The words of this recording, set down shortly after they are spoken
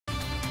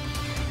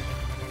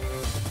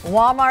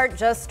Walmart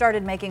just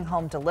started making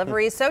home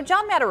deliveries, so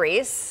John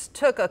Matarese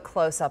took a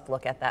close-up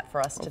look at that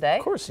for us today.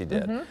 Of course he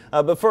did.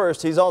 But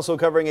first, he's also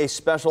covering a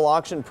special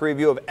auction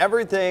preview of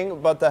everything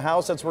but the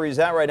house. That's where he's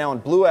at right now in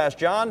Blue Ash.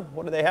 John,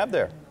 what do they have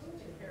there?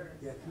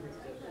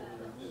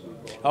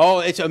 Oh,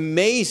 it's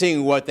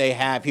amazing what they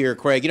have here,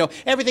 Craig. You know,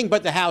 everything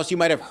but the house, you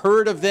might have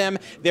heard of them.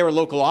 They're a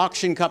local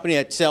auction company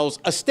that sells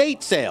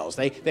estate sales.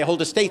 They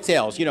hold estate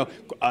sales. You know,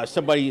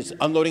 somebody's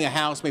unloading a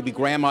house, maybe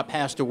grandma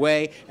passed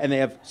away, and they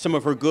have some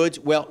of her goods.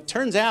 Well, it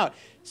turns out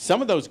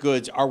some of those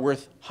goods are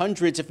worth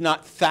hundreds, if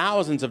not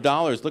thousands of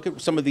dollars. Look at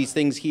some of these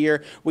things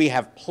here. We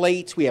have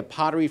plates. We have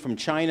pottery from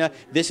China.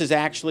 This is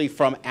actually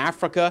from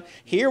Africa.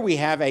 Here we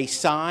have a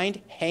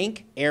signed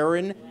Hank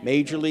Aaron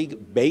Major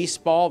League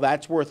Baseball.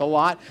 That's worth a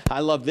lot. I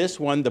love this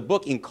one. The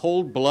book In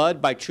Cold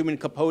Blood by Truman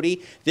Capote.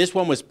 This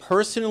one was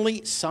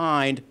personally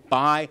signed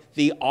by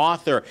the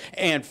author.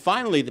 And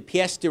finally, the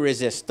pièce de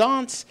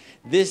résistance.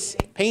 This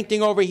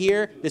painting over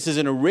here, this is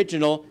an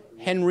original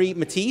Henri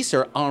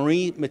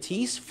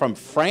Matisse from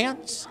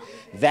France.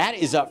 That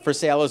is up for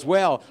sale as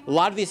well. A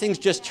lot of these things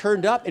just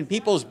turned up in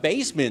people's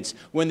basements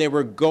when they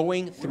were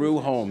going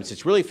through homes.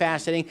 It's really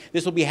fascinating.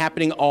 This will be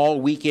happening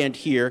all weekend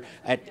here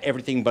at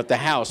Everything But the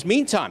House.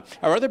 Meantime,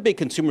 our other big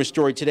consumer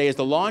story today is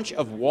the launch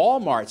of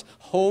Walmart's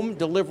home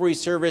delivery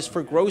service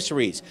for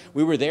groceries.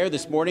 We were there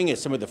this morning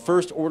as some of the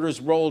first orders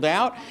rolled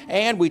out,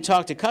 and we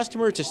talked to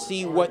customers to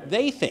see what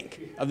they think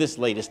of this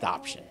latest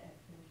option.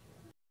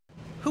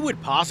 Who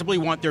would possibly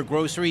want their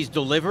groceries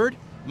delivered?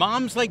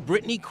 Moms like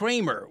Brittany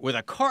Kramer with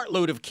a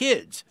cartload of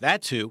kids.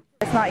 That's who.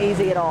 It's not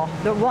easy at all.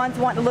 The one's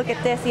wanting to look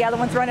at this, the other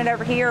one's running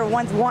over here,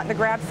 one's wanting to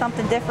grab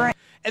something different.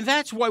 And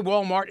that's why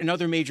Walmart and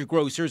other major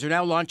grocers are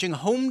now launching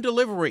home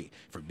delivery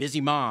for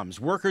busy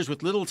moms, workers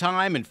with little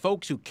time, and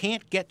folks who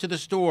can't get to the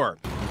store.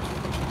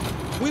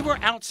 We were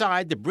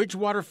outside the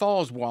Bridgewater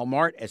Falls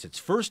Walmart as its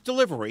first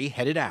delivery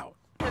headed out.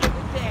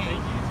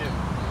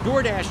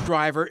 DoorDash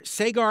driver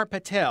Sagar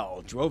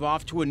Patel drove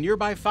off to a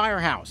nearby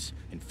firehouse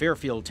in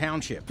Fairfield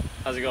Township.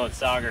 How's it going,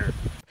 Sagar?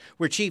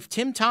 Where Chief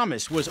Tim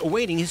Thomas was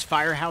awaiting his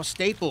firehouse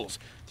staples.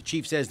 The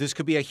chief says this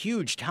could be a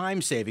huge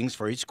time savings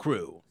for his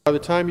crew. By the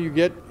time you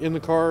get in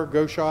the car,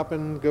 go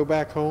shopping, go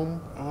back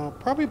home,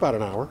 probably about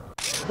an hour.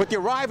 With the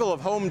arrival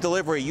of home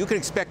delivery, you can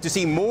expect to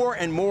see more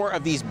and more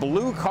of these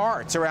blue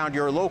carts around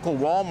your local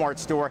Walmart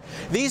store.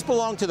 These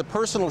belong to the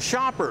personal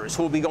shoppers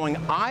who will be going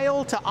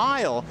aisle to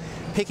aisle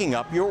picking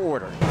up your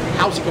order.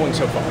 How's it going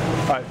so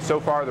far? So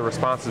far, the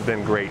response has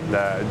been great.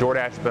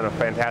 DoorDash has been a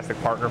fantastic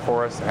partner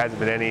for us. There hasn't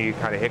been any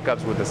kind of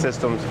hiccups with the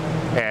systems,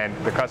 and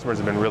the customers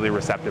have been really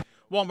receptive.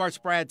 Walmart's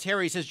Brad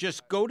Terry says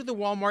just go to the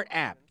Walmart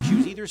app,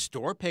 choose either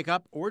store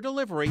pickup or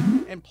delivery,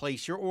 and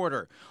place your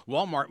order.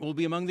 Walmart will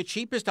be among the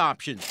cheapest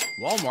options.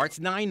 Walmart's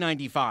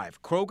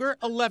 $9.95, Kroger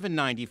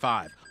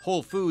 $11.95.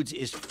 Whole Foods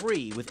is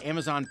free with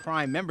Amazon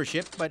Prime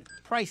membership, but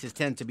prices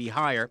tend to be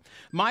higher.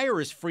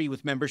 Meijer is free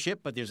with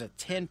membership, but there's a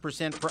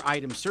 10% per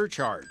item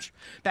surcharge.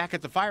 Back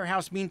at the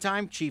firehouse,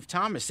 meantime, Chief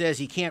Thomas says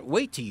he can't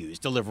wait to use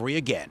delivery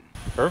again.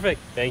 Perfect.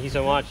 Thank you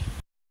so much.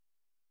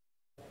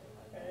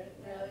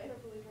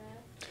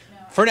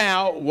 For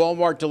now,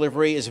 Walmart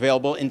delivery is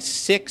available in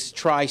 6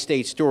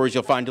 tri-state stores.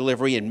 You'll find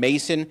delivery in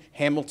Mason,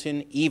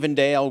 Hamilton,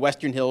 Evendale,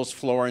 Western Hills,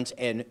 Florence,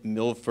 and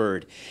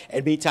Milford.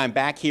 And meantime,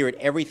 back here at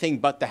Everything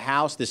But the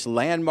House, this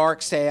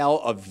landmark sale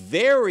of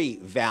very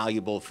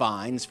valuable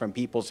finds from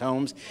people's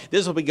homes.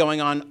 This will be going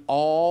on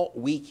all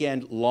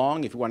weekend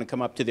long. If you want to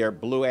come up to their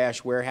Blue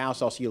Ash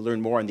warehouse, also you'll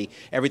learn more on the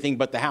Everything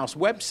But the House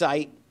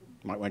website.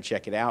 You might want to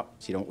check it out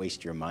so you don't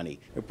waste your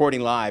money.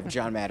 Reporting live,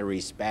 John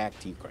Matarese, back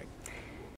to you, Craig.